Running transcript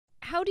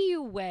how do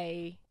you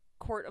weigh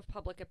court of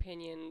public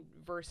opinion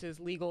versus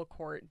legal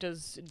court?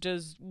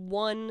 Does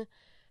one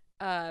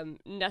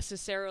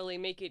necessarily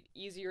make it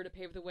easier to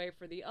pave the way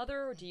for the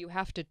other, or do you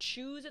have to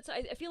choose?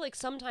 I feel like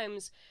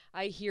sometimes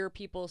I hear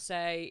people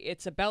say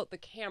it's about the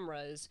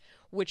cameras,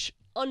 which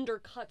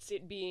undercuts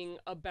it being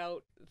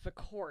about the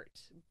court.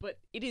 But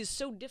it is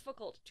so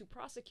difficult to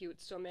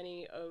prosecute so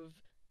many of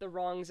the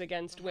wrongs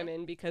against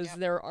women because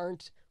there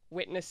aren't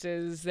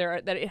witnesses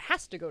there, that it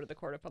has to go to the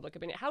court of public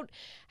opinion.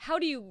 How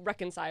do you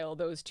reconcile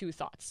those two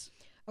thoughts?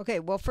 Okay,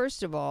 well,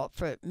 first of all,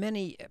 for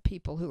many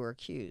people who are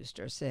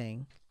accused are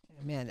saying,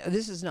 man,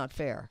 this is not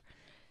fair.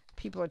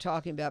 People are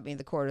talking about me in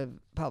the court of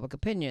public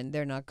opinion.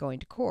 They're not going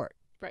to court,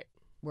 right,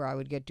 where I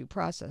would get due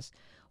process.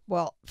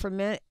 Well, for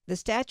the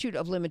statute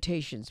of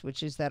limitations,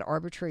 which is that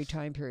arbitrary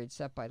time period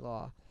set by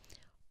law,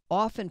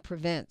 often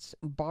prohibits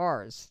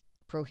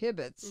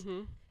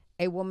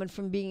a woman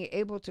from being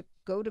able to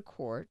go to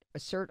court,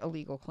 assert a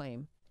legal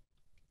claim,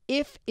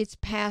 if it's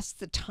past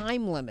the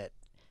time limit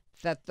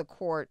that the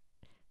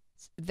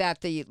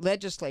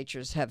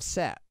legislatures have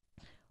set,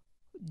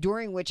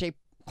 during which a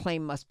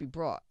claim must be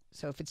brought.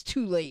 So if it's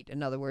too late,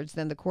 in other words,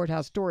 then the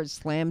courthouse door is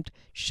slammed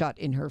shut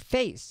in her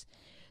face.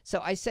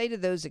 So I say to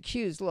those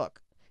accused,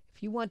 look,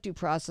 if you want due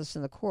process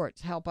in the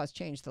courts, help us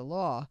change the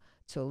law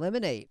to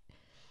eliminate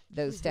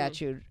those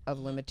statute of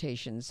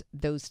limitations,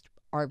 those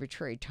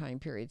arbitrary time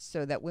periods,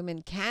 so that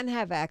women can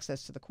have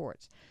access to the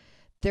courts.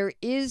 There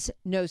is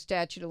no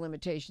statute of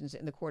limitations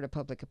in the court of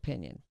public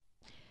opinion.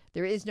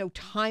 There is no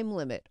time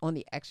limit on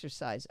the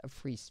exercise of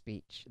free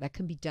speech. That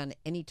can be done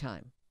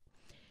anytime.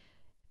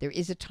 There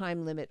is a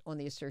time limit on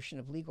the assertion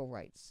of legal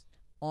rights,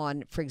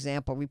 on, for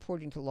example,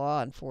 reporting to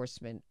law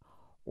enforcement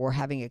or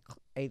having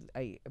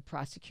a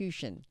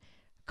prosecution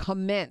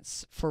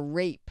commence for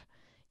rape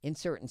in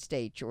certain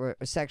states or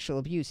sexual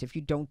abuse. If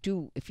you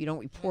don't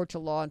report to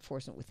law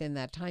enforcement within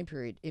that time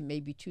period, it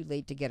may be too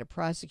late to get it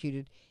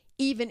prosecuted,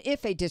 even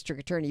if a district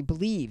attorney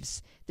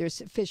believes there's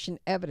sufficient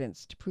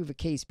evidence to prove a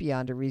case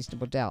beyond a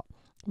reasonable doubt.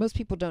 Most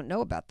people don't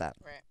know about that.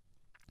 Right.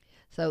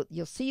 So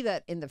you'll see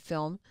that in the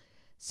film.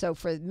 So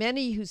for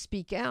many who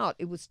speak out,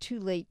 it was too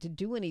late to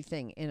do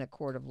anything in a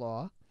court of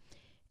law.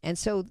 And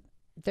so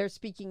they're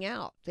speaking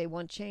out. They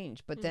want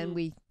change. But then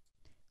we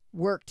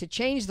work to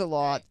change the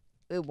law. Right.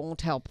 It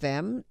won't help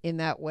them in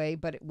that way,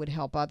 but it would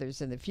help others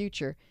in the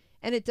future.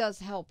 And it does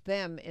help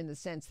them in the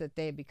sense that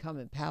they become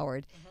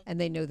empowered and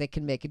they know they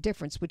can make a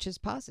difference, which is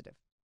positive.